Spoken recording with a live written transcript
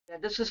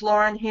This is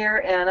Lauren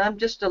here, and I'm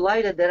just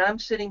delighted that I'm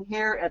sitting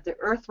here at the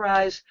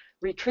Earthrise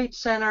Retreat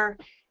Center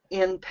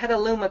in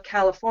Petaluma,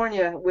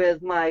 California,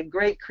 with my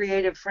great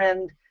creative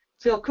friend,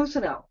 Phil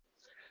Cousineau.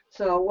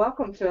 So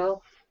welcome,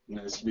 Phil.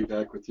 Nice to be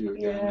back with you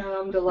again. Yeah,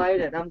 I'm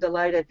delighted. I'm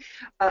delighted.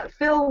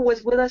 Phil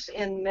was with us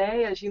in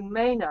May, as you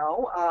may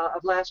know,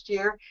 of last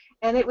year,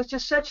 and it was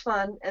just such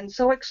fun and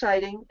so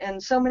exciting,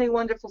 and so many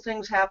wonderful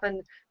things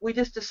happened. We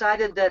just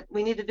decided that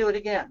we need to do it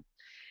again.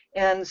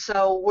 And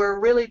so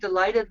we're really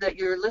delighted that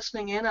you're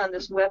listening in on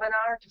this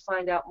webinar to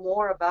find out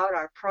more about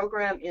our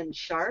program in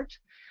Chartres.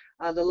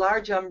 The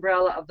large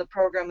umbrella of the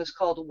program is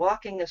called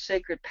Walking a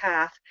Sacred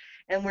Path,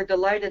 and we're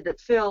delighted that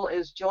Phil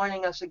is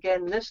joining us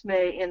again this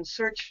May in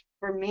Search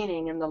for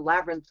Meaning in the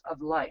Labyrinth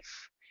of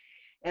Life.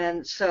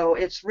 And so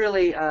it's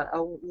really a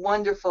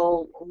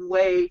wonderful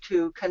way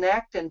to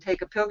connect and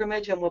take a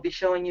pilgrimage, and we'll be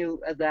showing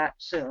you that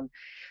soon.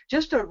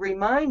 Just a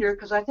reminder,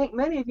 because I think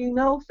many of you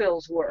know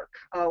Phil's work.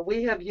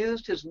 We have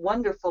used his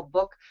wonderful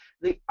book,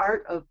 The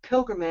Art of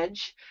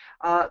Pilgrimage,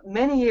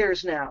 many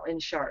years now in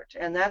Chartres,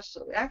 and that's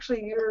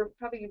actually your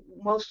probably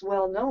most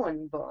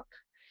well-known book.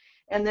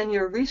 And then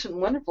your recent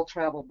wonderful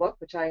travel book,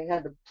 which I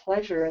had the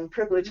pleasure and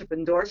privilege of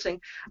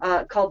endorsing,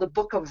 called The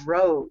Book of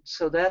Roads.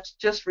 So that's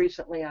just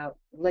recently out,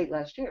 late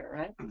last year,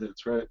 right?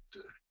 That's right.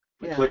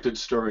 Yeah. Collected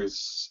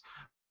stories,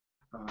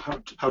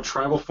 how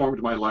travel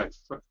formed my life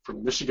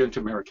from Michigan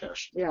to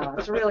Marrakesh. Yeah,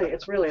 it's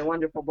really a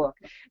wonderful book.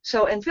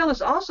 So, and Phil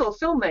is also a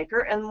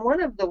filmmaker, and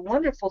one of the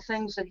wonderful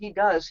things that he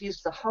does,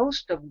 he's the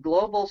host of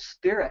Global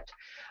Spirit,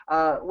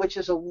 which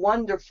is a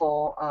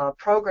wonderful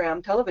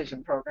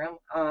television program,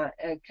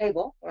 at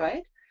cable,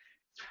 right?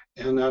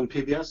 And on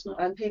PBS now.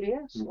 On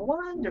PBS. Mm-hmm.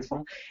 Wonderful.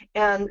 Mm-hmm.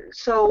 And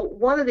so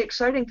one of the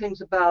exciting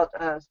things about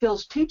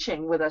Phil's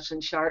teaching with us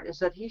in Chartres is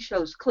that he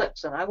shows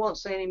clips, and I won't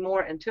say any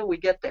more until we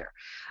get there.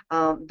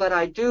 But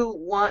I do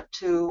want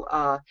to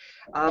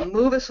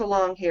move us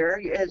along here,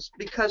 is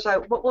because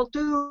what we'll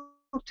do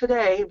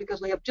today, because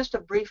we have just a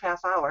brief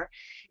half hour,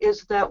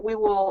 is that we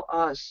will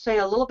say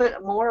a little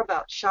bit more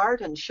about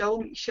Chartres and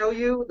show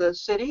you the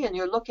city. And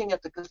you're looking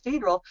at the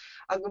cathedral,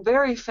 a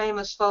very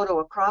famous photo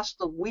across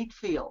the wheat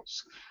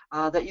fields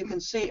that you can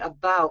see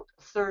about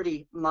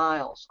 30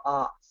 miles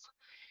off.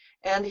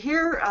 And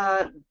here,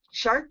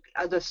 Chartres,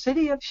 the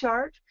city of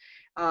Chartres,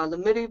 the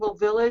medieval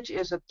village,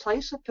 is a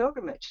place of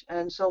pilgrimage,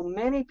 and so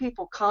many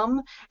people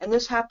come, and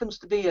this happens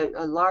to be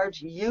a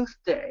large youth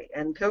day,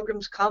 and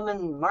pilgrims come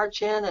and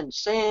march in and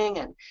sing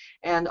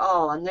and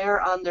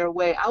they're on their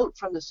way out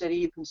from the city.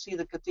 You can see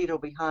the cathedral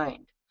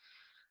behind.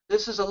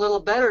 This is a little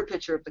better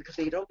picture of the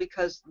cathedral,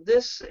 because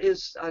this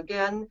is,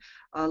 again,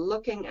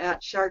 looking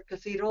at Chartres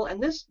Cathedral,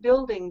 and this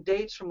building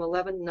dates from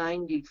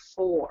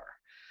 1194.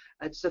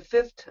 It's the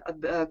fifth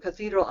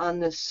cathedral on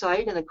this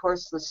site, and of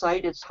course the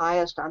site is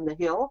highest on the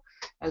hill,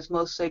 as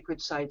most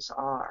sacred sites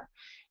are.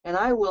 And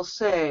I will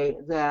say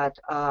that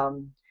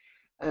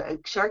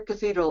Chartres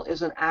Cathedral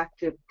is an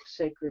active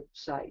sacred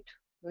site.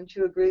 Wouldn't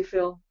you agree,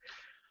 Phil?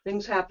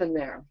 Things happen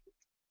there.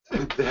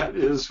 That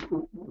is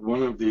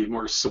one of the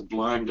more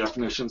sublime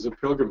definitions of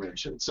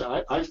pilgrimage.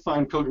 I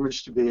find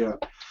pilgrimage to be a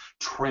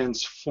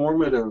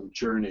transformative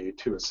journey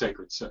to a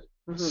sacred site,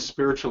 a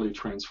spiritually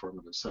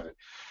transformative site.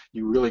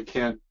 You really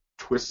can't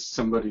twist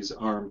somebody's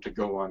arm to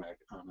go on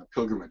a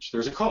pilgrimage.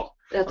 There's a call.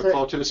 That's a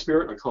call to the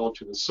spirit, a call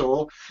to the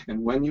soul,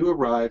 and when you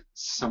arrive,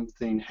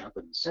 something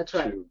happens. That's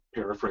right. To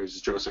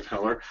paraphrase Joseph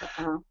Heller,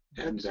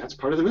 and that's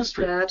part of the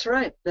mystery. That's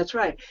right. That's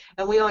right.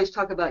 And we always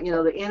talk about,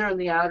 the inner and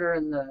the outer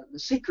and the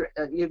secret.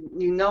 You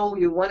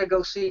you want to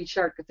go see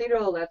Chartres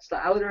Cathedral. That's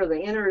the outer.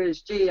 The inner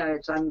is,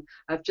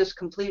 I've just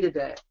completed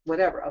a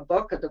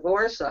book, a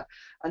divorce, a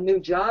new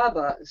job,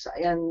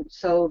 and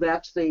so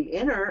that's the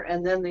inner.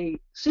 And then the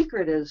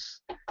secret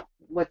is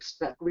what's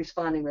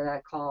responding to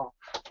that call.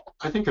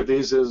 I think of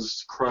these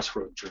as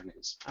crossroad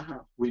journeys.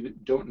 We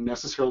don't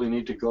necessarily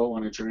need to go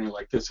on a journey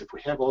like this if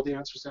we have all the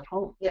answers at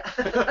home. Yeah.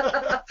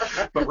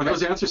 But when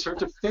those answers start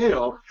to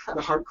fail,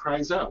 the heart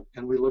cries out,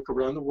 and we look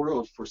around the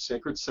world for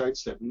sacred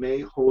sites that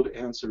may hold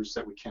answers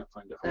that we can't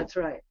find at home. That's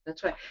right.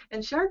 That's right.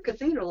 And Chartres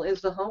Cathedral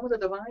is the home of the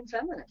Divine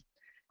Feminine.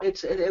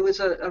 It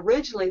was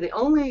originally the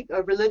only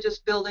religious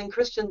building,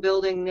 Christian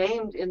building,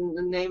 named in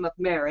the name of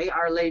Mary,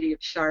 Our Lady of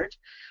Chartres,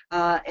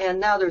 and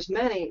now there's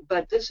many,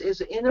 but this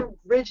is an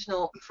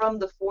original from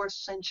the 4th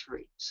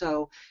century.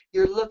 So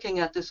you're looking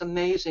at this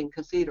amazing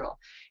cathedral.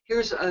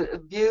 Here's a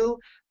view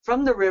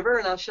from the river,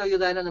 and I'll show you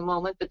that in a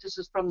moment, but this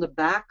is from the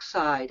back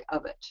side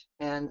of it.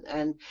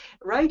 And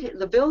right,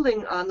 the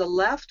building on the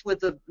left with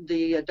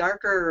the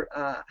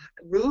darker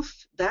roof,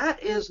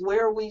 that is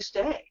where we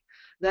stay.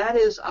 That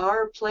is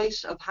our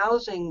place of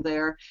housing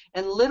there,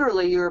 and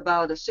literally you're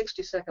about a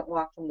 60-second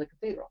walk from the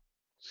cathedral.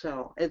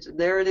 So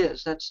there it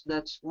is.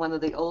 That's one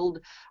of the old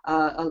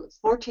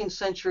 14th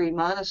century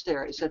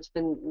monasteries that's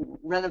been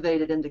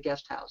renovated into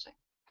guest housing.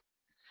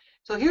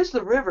 So here's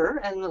the river,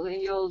 and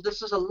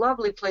this is a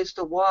lovely place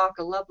to walk,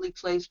 a lovely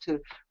place to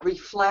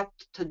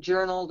reflect, to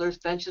journal. There's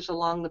benches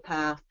along the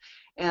path.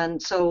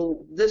 And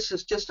so this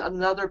is just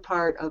another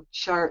part of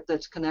Chartres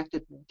that's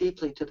connected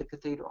deeply to the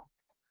cathedral.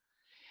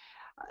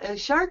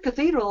 Chartres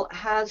Cathedral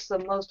has the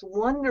most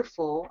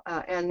wonderful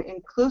and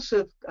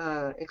inclusive,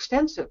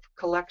 extensive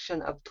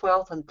collection of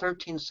 12th and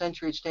 13th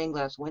century stained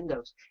glass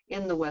windows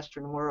in the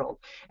Western world.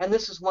 And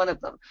this is one of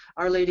them,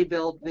 Our Lady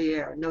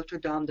Belvière, Notre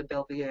Dame de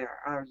Belvière,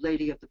 Our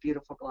Lady of the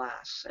Beautiful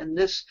Glass. And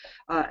this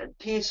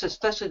piece,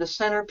 especially the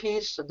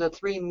centerpiece, the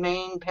three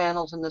main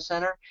panels in the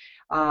center,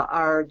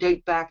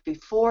 date back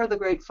before the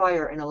Great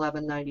Fire in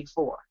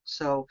 1194.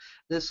 So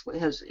this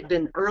has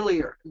been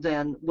earlier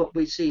than what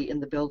we see in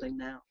the building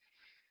now.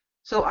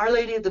 So Our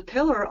Lady of the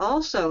Pillar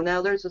also,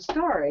 now there's a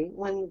story.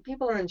 When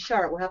people are in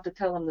Chartres, we'll have to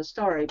tell them the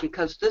story,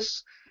 because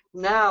this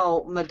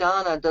now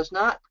Madonna does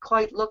not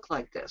quite look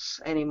like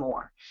this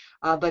anymore.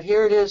 But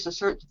here it is, a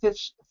certain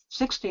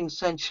 16th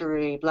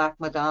century Black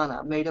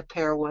Madonna made of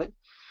pear wood.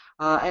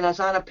 And it's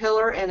on a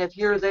pillar, and if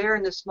you're there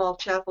in this small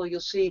chapel,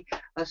 you'll see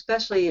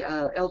especially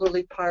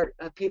elderly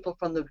people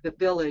from the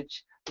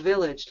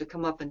village to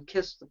come up and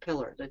kiss the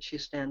pillar that she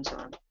stands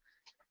on.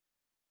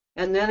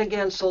 And then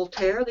again,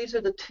 Solitaire. These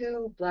are the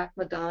two Black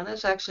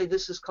Madonnas. Actually,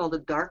 this is called a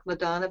Dark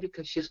Madonna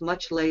because she's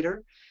much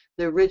later.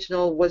 The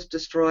original was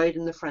destroyed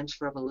in the French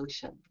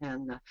Revolution.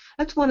 And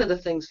that's one of the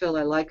things, Phil,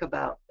 I like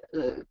about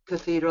the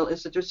cathedral,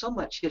 is that there's so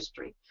much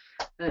history.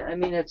 I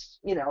mean, it's,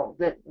 you know,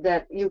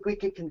 that we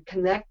can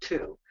connect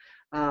to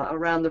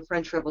around the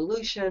French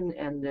Revolution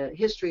and the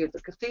history of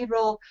the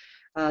cathedral.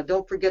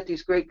 Don't forget,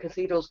 these great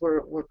cathedrals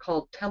were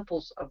called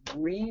temples of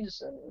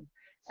reason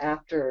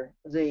after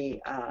the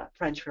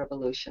French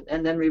Revolution,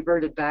 and then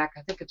reverted back,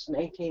 I think it's in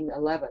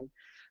 1811,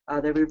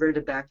 they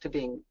reverted back to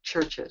being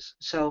churches.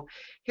 So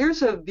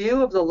here's a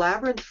view of the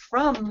Labyrinth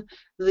from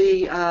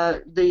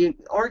the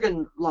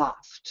organ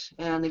loft.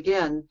 And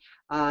again,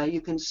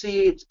 you can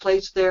see it's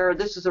placed there.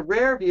 This is a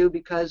rare view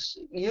because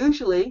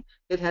usually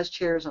it has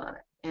chairs on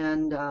it.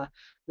 And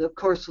of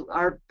course,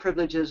 our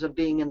privileges of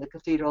being in the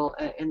cathedral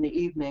in the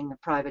evening, a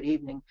private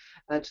evening,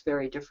 it's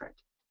very different.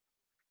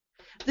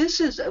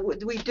 This is,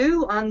 we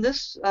do on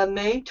this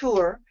May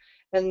tour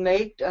and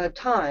May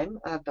time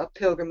of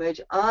pilgrimage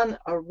on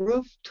a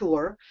roof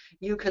tour.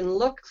 You can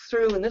look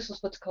through, and this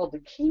is what's called the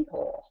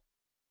keyhole,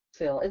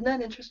 Phil. Isn't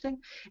that interesting?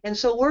 And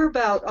so we're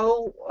about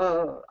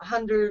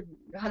 100,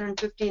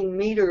 115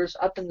 meters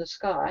up in the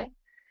sky,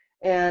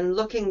 and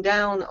looking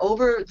down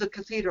over the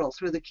cathedral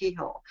through the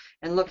keyhole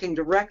and looking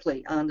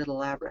directly onto the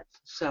Labyrinth.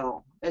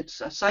 So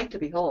it's a sight to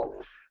behold.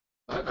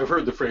 I've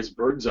heard the phrase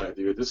bird's eye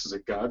view. This is a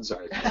God's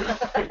eye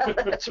view.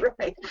 That's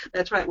right.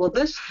 That's right. Well,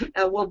 this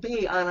will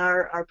be on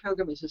our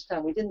pilgrimage this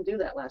time. We didn't do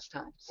that last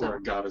time. So. Or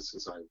a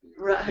goddess's eye view.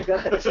 Right,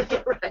 goddess.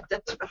 Right.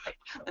 That's right.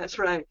 That's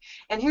right.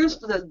 And here's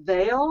the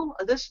veil.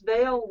 This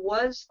veil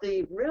was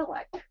the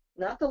relic,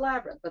 not the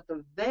labyrinth, but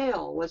the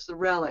veil was the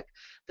relic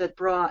that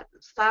brought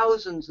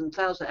thousands and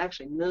thousands,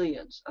 actually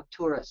millions of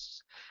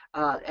tourists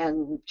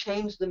and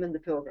changed them into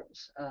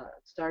pilgrims,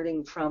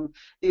 starting from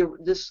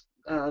this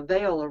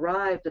veil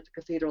arrived at the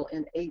cathedral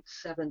in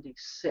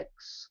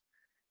 876.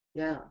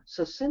 Yeah,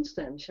 so since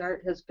then,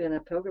 Chartres has been a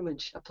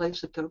pilgrimage, a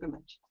place of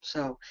pilgrimage.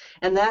 So,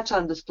 and that's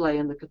on display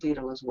in the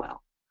cathedral as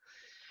well.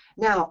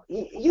 Now,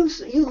 you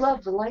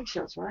love the light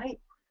shows, right?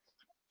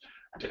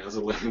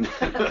 Dazzling.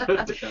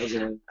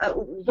 Dazzling.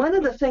 One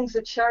of the things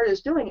that Chartres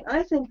is doing,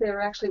 I think they were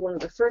actually one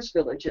of the first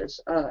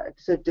villages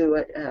to do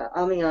it.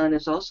 Amiens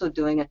is also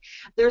doing it.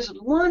 There's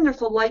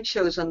wonderful light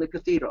shows on the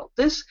cathedral.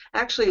 This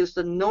actually is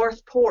the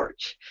north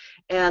porch,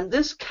 and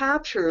this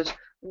captures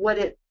what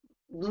it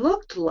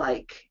looked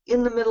like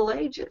in the Middle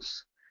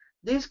Ages.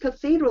 These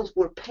cathedrals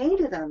were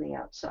painted on the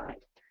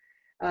outside,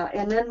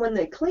 and then when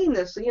they cleaned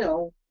this,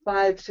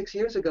 5-6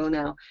 years ago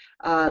now,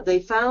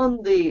 they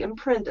found the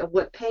imprint of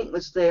what paint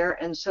was there,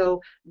 and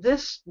so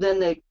then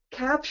they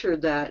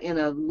captured that in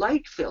a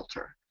light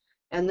filter.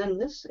 And then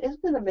this, isn't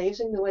it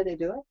amazing the way they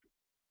do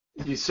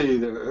it? You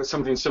see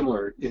something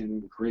similar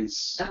in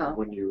Greece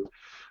when you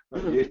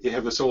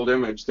have this old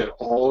image that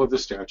all of the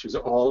statues,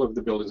 all of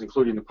the buildings,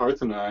 including the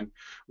Parthenon,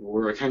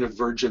 were a kind of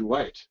virgin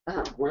white,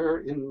 where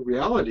in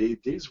reality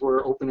these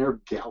were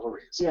open-air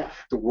galleries. Yeah.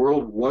 The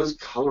world was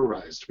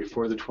colorized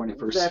before the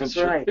 21st century. That's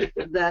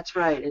right. That's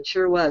right. It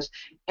sure was.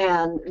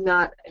 And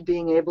not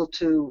being able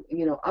to,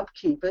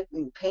 upkeep it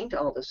and paint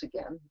all this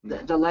again.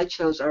 The light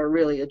shows are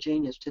really a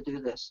genius to do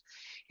this.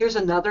 Here's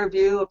another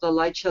view of the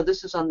light show.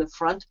 This is on the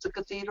front of the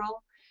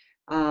cathedral.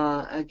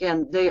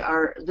 Again, they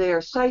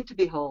are sight to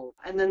behold.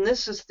 And then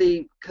this is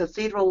the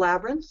Cathedral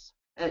Labyrinth,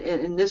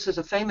 and this is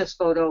a famous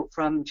photo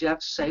from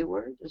Jeff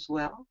Sayward as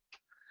well.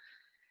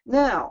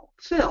 Now,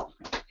 Phil,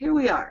 here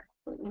we are.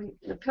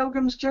 The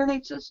Pilgrim's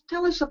Journey. Just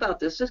tell us about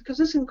this, because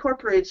this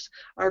incorporates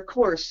our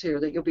course here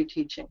that you'll be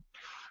teaching.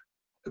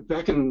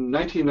 Back in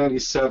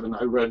 1997,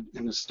 I read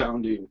an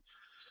astounding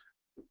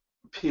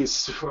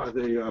piece.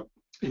 The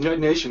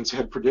United Nations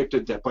had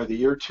predicted that by the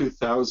year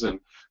 2000,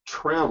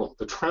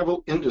 the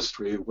travel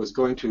industry was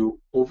going to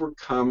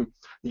overcome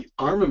the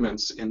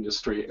armaments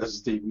industry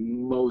as the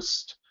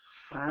most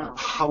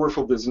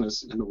powerful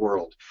business in the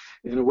world.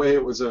 In a way,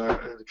 it was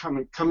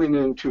coming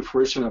into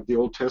fruition of the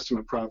Old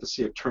Testament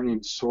prophecy of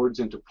turning swords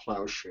into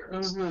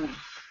plowshares.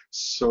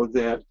 So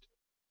that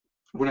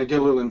when I did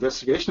a little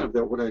investigation of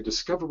that, what I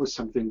discovered was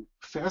something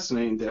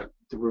fascinating, that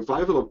the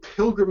revival of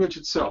pilgrimage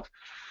itself,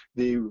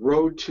 the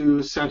road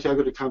to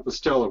Santiago de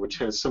Compostela, which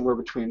has somewhere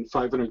between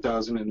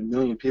 500,000 and 1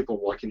 million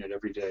people walking it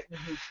every day,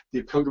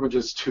 the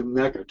pilgrimages to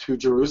Mecca, to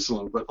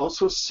Jerusalem, but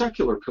also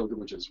secular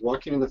pilgrimages,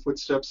 walking in the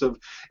footsteps of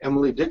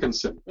Emily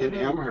Dickinson in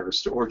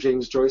Amherst or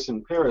James Joyce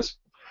in Paris,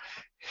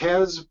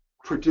 has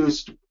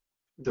produced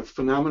the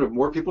phenomenon of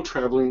more people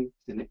traveling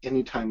than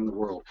any time in the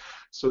world.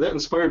 So that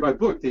inspired my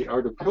book, The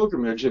Art of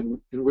Pilgrimage, in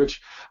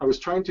which I was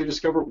trying to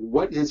discover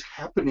what is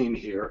happening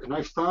here. And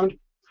I found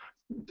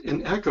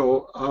an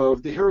echo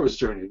of the hero's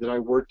journey that I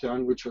worked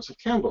on with Joseph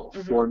Campbell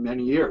for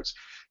many years.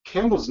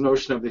 Campbell's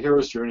notion of the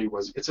hero's journey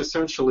was it's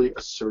essentially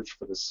a search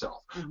for the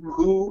self.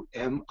 Who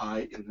am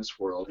I in this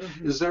world?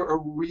 Is there a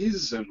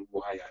reason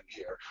why I'm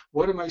here?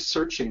 What am I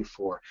searching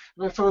for?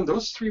 And I found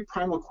those three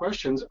primal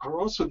questions are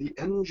also the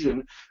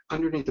engine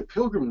underneath the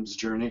pilgrim's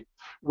journey,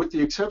 with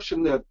the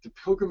exception that the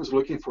pilgrim is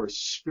looking for a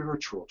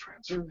spiritual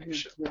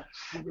transformation.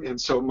 And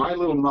so my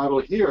little model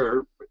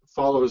here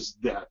follows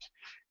that.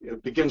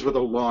 It begins with a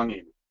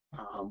longing.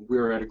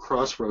 We're at a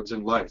crossroads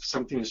in life.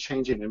 Something is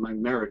changing in my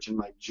marriage, in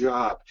my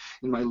job,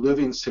 in my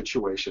living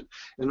situation.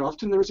 And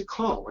often there's a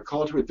call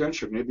to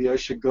adventure. Maybe I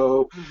should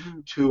go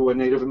to a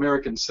Native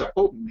American site.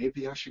 Oh,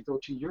 maybe I should go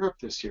to Europe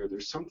this year.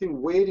 There's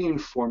something waiting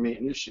for me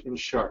in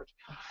Chartres.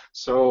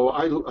 So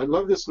I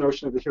love this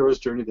notion of the hero's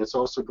journey that's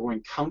also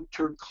going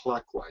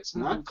counterclockwise,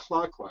 not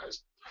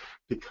clockwise.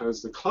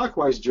 Because the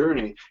clockwise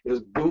journey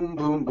is boom,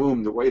 boom,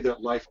 boom, the way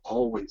that life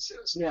always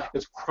is.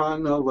 It's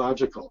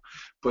chronological.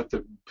 But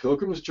the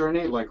pilgrim's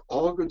journey, like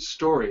all good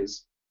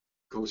stories,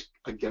 goes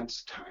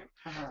against time.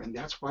 And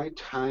that's why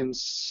time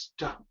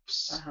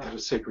stops at a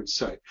sacred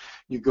site.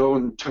 You go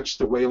and touch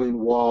the Wailing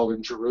Wall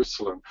in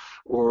Jerusalem,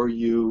 or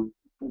you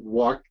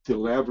walk the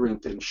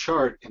Labyrinth in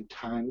Chartres, and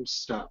time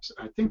stops.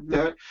 I think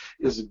that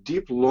is a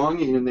deep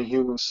longing in the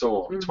human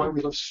soul. That's why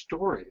we love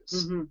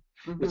stories.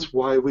 It's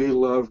why we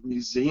love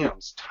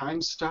museums.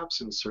 Time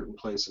stops in certain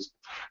places.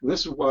 And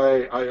this is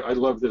why I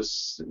love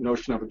this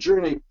notion of a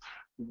journey.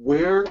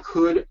 Where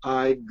could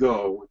I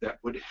go that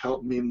would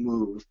help me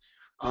move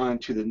on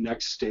to the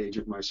next stage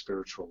of my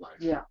spiritual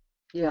life?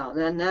 Yeah,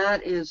 and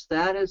that is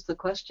the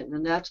question,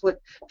 and that's what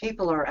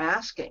people are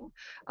asking,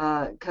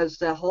 because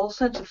the whole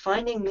sense of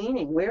finding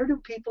meaning. Where do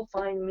people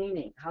find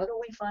meaning? How do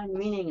we find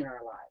meaning in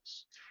our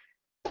lives?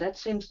 That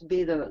seems to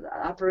be the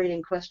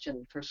operating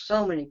question for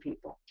so many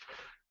people.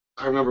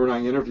 I remember when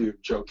I interviewed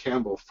Joe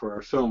Campbell for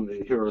our film,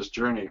 The Hero's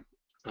Journey,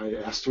 I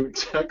asked him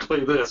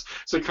exactly this.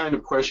 It's the kind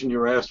of question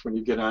you're asked when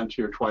you get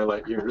onto your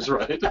twilight years,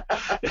 right?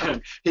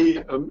 And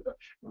he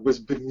was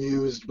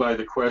bemused by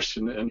the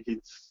question, and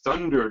he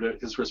thundered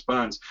at his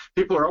response.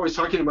 People are always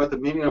talking about the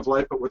meaning of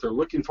life, but what they're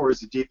looking for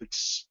is a deep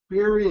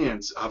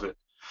experience of it.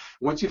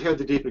 Once you've had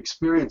the deep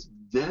experience,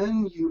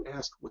 then you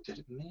ask, what did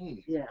it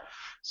mean?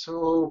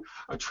 So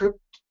a trip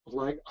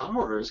like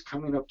ours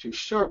coming up to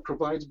Chartres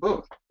provides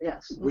both.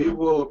 We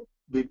will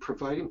be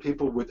providing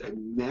people with a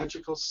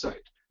magical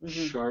site,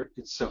 Chartres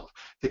itself,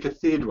 the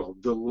cathedral,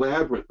 the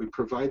labyrinth. We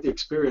provide the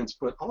experience,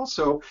 but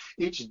also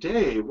each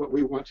day what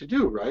we want to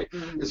do, right,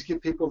 is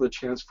give people the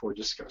chance for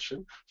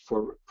discussion,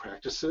 for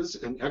practices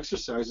and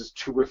exercises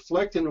to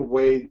reflect in a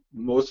way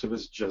most of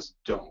us just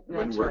don't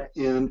when we're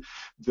in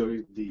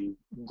the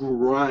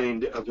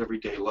grind of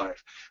everyday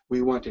life.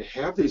 We want to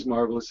have these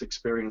marvelous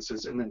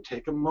experiences and then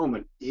take a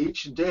moment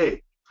each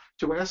day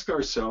to ask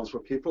ourselves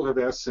what people have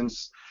asked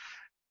since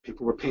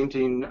people were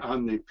painting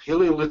on the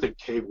Paleolithic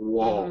cave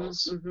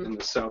walls in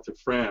the south of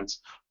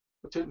France.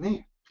 What did it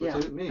mean? What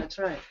did it mean? That's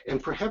right.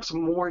 And perhaps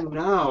more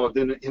now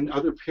than in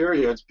other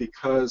periods,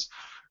 because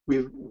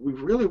we've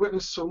really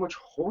witnessed so much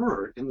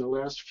horror in the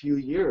last few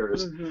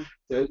years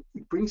that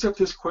it brings up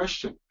this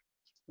question.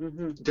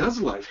 Does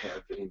life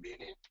have any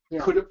meaning?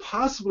 Could it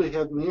possibly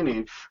have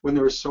meaning when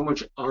there is so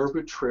much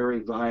arbitrary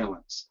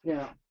violence?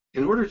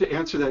 In order to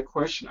answer that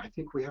question, I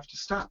think we have to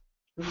stop.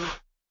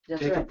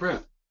 Take a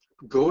breath.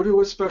 Go to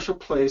a special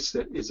place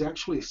that is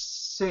actually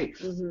safe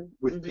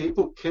with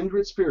people,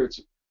 kindred spirits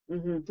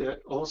that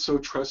also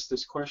trust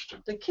this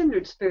question. The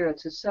kindred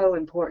spirits is so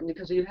important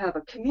because you have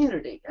a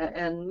community,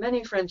 and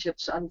many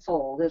friendships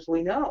unfold, as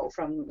we know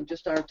from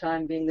just our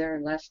time being there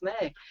in last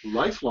May.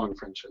 Lifelong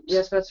friendships.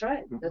 Yes, that's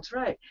right. That's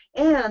right.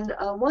 And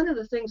one of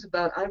the things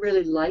I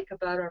really like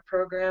about our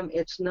program,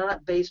 it's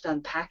not based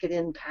on pack it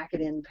in, pack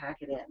it in, pack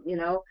it in. You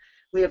know,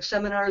 we have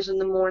seminars in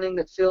the morning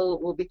that Phil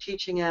will be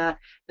teaching at.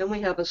 Then we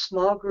have a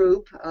small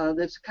group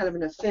that's kind of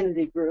an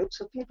affinity group,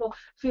 so people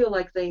feel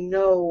like they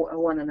know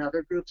one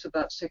another, groups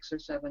about 6 or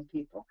 7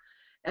 people.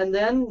 And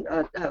then,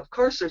 of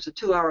course, there's a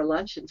 2-hour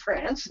lunch in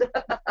France.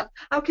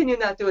 How can you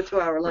not do a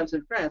 2-hour lunch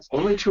in France?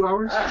 Only 2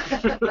 hours?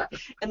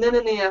 And then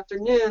in the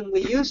afternoon,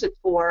 we use it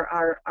for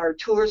our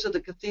tours of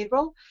the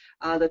cathedral,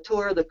 the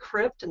tour of the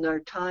crypt and our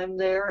time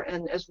there.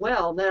 And as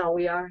well, now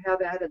we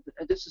have added,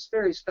 this is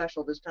very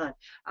special this time,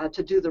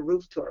 to do the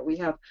roof tour.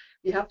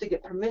 You have to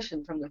get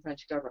permission from the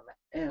French government.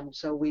 And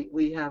so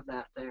we have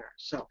that there.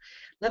 So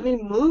let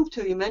me move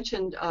to, you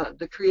mentioned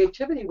the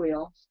creativity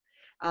wheel.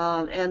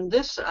 And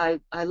this, I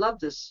love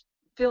this.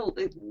 Phil,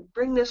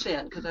 bring this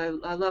in because I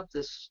love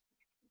this.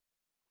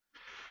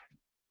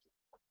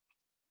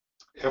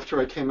 After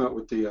I came out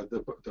with the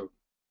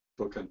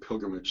book on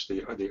pilgrimage,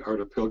 the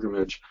art of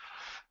pilgrimage,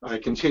 I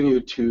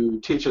continued to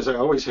teach as I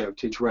always have,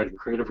 teach writing,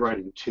 creative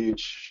writing,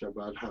 teach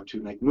about how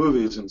to make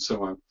movies and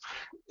so on.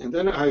 And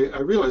then I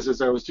realized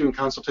as I was doing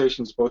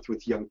consultations both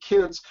with young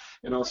kids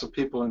and also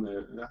people in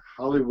the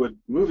Hollywood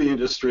movie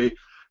industry,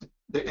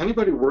 that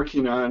anybody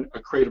working on a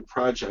creative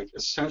project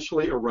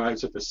essentially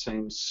arrives at the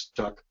same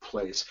stuck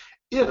place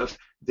if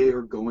they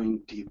are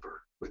going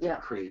deeper with their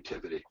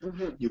creativity.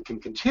 You can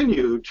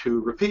continue to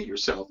repeat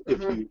yourself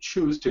if you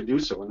choose to do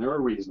so, and there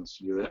are reasons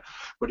to do that.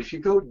 But if you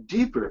go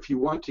deeper, if you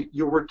want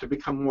your work to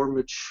become more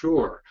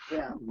mature,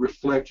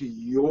 reflect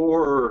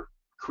your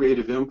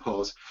creative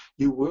impulse,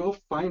 you will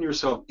find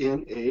yourself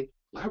in a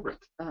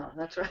labyrinth. Oh,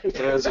 that's right.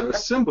 As a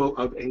symbol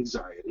of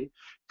anxiety,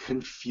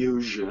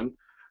 confusion,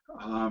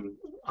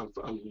 of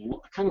a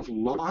kind of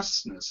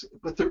lostness.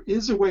 But there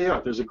is a way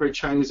out. There's a great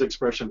Chinese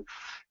expression: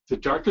 the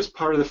darkest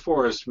part of the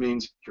forest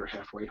means you're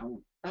halfway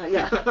home.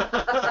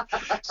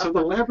 So the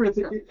labyrinth,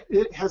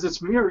 it has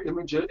its mirror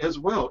image as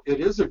well. It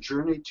is a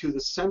journey to the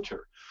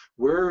center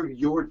where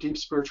your deep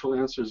spiritual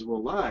answers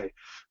will lie.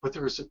 But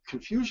there is a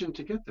confusion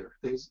to get there.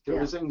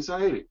 There is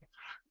anxiety.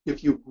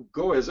 If you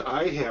go, as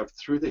I have,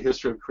 through the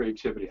history of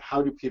creativity,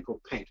 how do people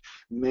paint,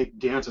 make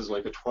dances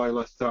like a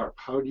Twyla Tharp?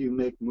 How do you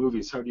make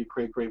movies? How do you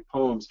create great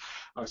poems?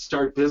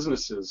 Start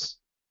businesses?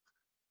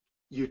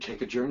 You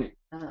take a journey.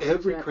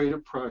 Every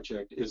creative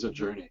project is a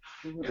journey.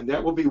 And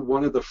that will be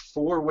one of the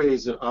 4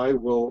 ways that I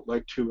will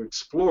like to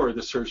explore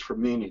the search for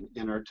meaning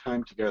in our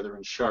time together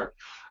in Sharp.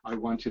 I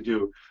want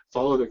to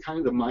follow the kind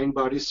of the mind,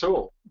 body,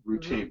 soul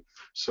routine.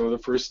 So the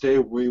first day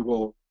we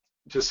will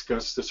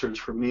discuss the search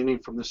for meaning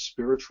from the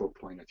spiritual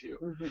point of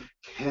view.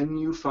 Can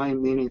you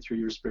find meaning through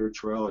your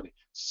spirituality?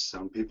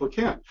 Some people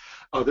can.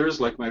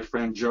 Others, like my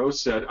friend Joe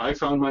said, I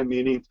found my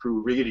meaning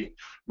through reading.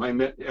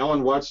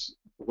 Alan Watts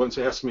once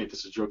asked me,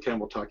 this is Joe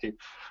Campbell talking,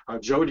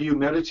 Joe, do you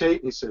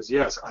meditate? And he says,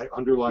 yes, I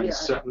underline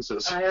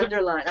sentences. I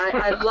underline.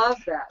 I love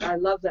that. I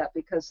love that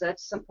because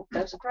that's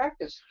a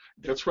practice.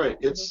 That's right.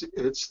 It's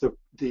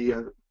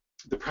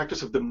the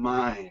practice of the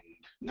mind.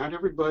 Not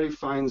everybody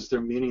finds their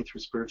meaning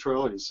through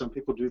spirituality. Some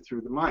people do through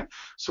the mind.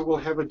 So we'll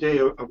have a day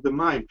of the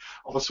mind,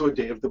 also a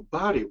day of the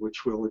body,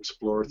 which we'll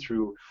explore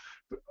through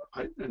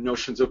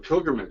notions of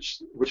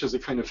pilgrimage, which is a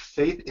kind of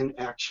faith in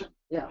action.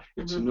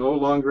 It's no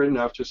longer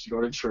enough just to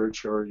go to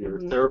church or your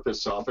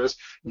therapist's office.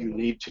 You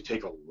need to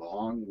take a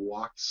long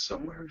walk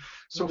somewhere.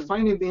 So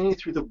finding meaning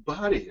through the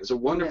body is a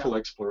wonderful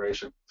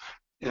exploration.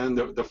 And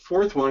the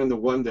 4th one, and the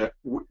one that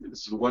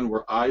is the one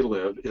where I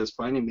live, is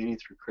finding meaning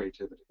through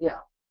creativity.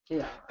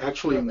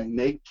 Actually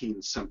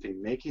making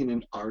something, making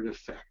an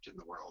artifact in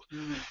the world.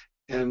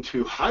 And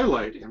to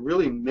highlight and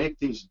really make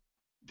these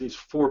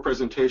 4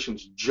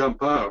 presentations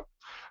jump out,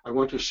 I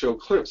want to show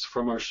clips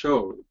from our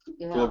show,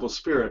 Global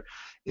Spirit,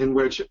 in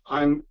which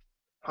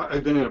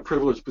I've been in a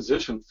privileged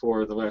position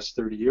for the last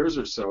 30 years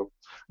or so,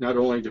 not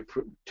only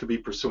to be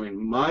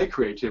pursuing my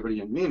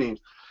creativity and meaning,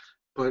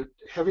 but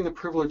having the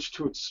privilege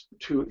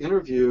to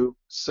interview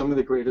some of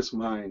the greatest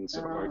minds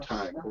of our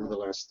time over the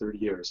last 30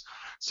 years.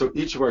 So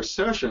each of our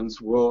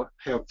sessions will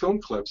have film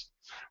clips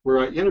where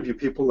I interview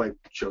people like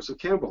Joseph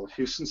Campbell,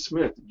 Houston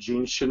Smith,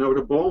 Jean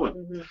Shinoda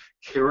Boland,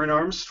 Karen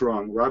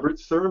Armstrong, Robert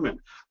Thurman,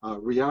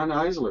 Rian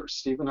Eisler,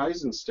 Stephen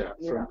Eisenstadt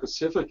from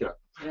Pacifica,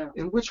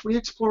 in which we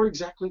explore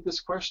exactly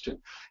this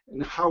question.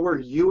 And how are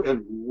you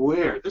and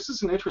where? This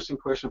is an interesting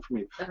question for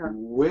me.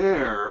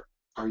 Where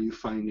are you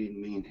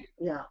finding meaning?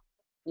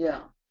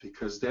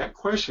 Because that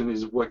question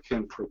is what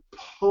can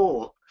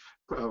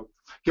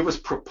give us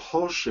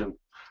propulsion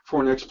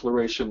for an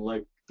exploration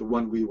like the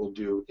one we will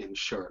do in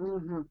Sharp.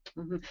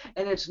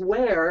 And it's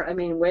where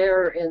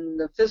in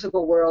the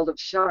physical world of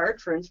Sharp,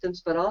 for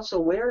instance, but also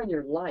where in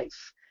your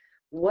life.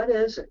 What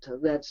is it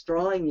that's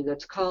drawing you,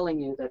 that's calling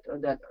you,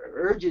 that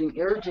urging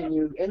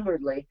you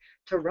inwardly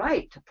to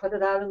write, to put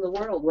it out in the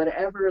world,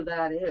 whatever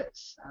that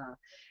is.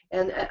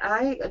 And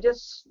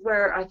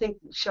where I think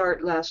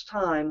Chart last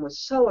time was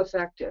so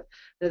effective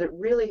that it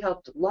really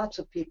helped lots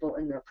of people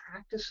in their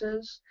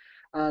practices,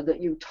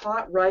 that you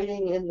taught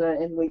writing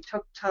and we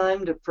took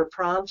time for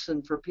prompts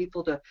and for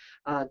people to,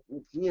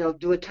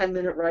 do a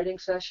 10-minute writing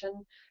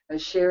session,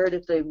 share it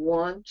if they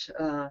want.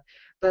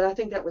 But I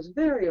think that was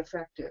very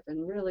effective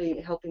in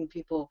really helping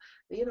people,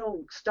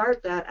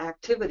 start that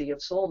activity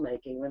of soul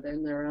making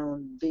within their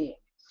own being.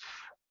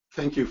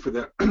 Thank you for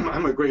that.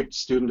 I'm a great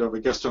student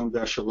of Gaston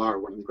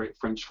Bachelard, one of the great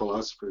French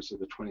philosophers of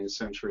the 20th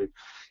century.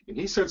 And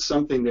he said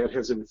something that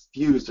has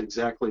infused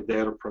exactly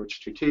that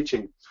approach to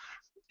teaching,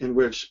 in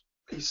which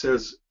he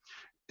says,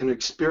 an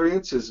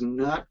experience is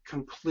not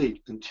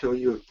complete until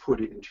you have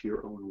put it into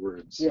your own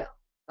words.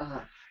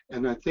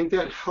 And I think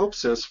that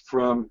helps us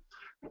from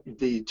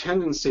the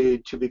tendency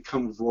to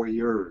become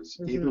voyeurs,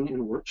 even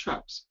in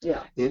workshops,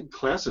 in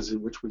classes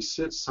in which we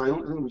sit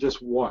silently and we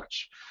just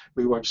watch.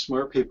 We watch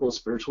smart people,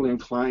 spiritually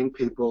inclined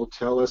people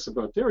tell us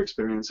about their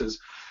experiences,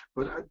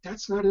 But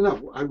that's not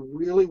enough. I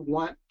really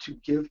want to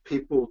give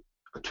people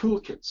a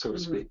toolkit, so to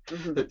speak,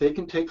 that they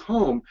can take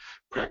home,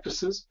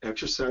 practices,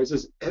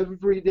 exercises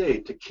every day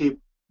to keep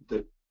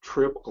the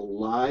trip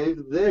alive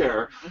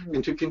there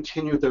and to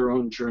continue their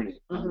own journey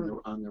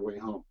on their way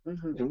home.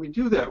 And we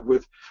do that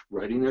with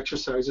writing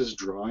exercises,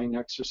 drawing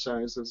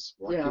exercises,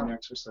 walking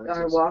exercises.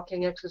 Our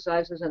walking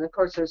exercises, and of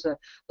course there's a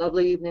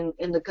lovely evening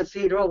in the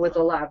cathedral with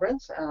the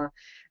Labyrinth.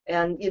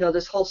 And you know,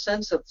 this whole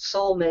sense of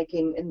soul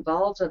making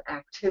involves an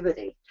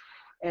activity.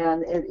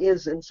 And it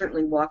is, and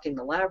certainly walking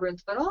the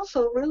labyrinth, but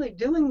also really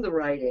doing the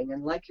writing,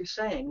 and like you're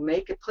saying,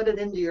 put it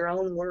into your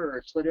own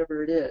words,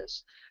 whatever it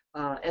is.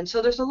 And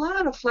so there's a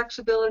lot of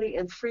flexibility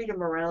and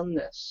freedom around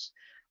this,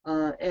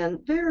 and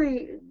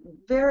very,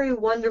 very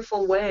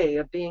wonderful way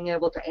of being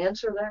able to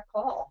answer that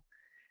call.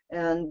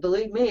 And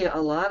believe me, a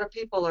lot of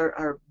people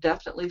are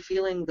definitely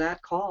feeling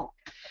that call.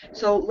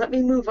 So let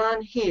me move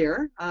on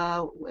here.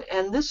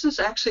 And this is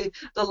actually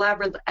the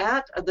Labyrinth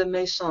at the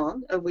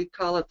Maison. We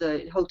call it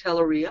the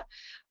Hotelleria,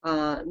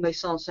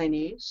 Maison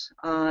Saint-Yves.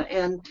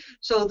 And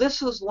so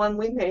this was one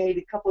we made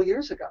a couple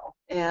years ago.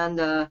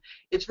 And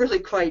it's really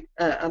quite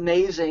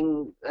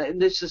amazing.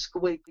 This is,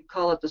 we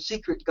call it the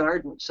secret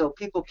garden. So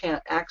people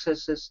can't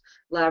access this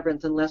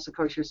labyrinth unless, of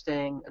course, you're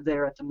staying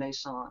there at the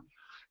Maison.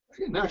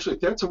 And actually,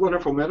 that's a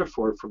wonderful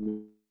metaphor for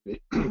me.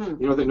 You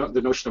know,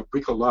 the notion of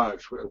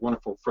bricolage, a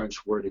wonderful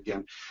French word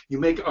again. You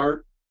make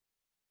art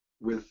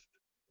with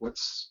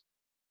what's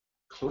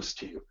close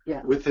to you,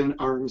 within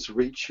arm's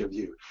reach of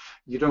you.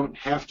 You don't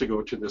have to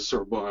go to the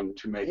Sorbonne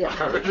to make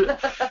art.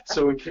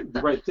 So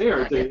right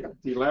there,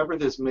 the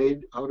labyrinth is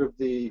made out of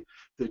the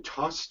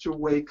tossed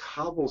away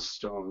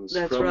cobblestones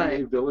from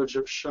the village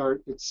of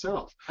Chartres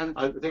itself.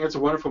 I think it's a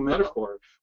wonderful metaphor.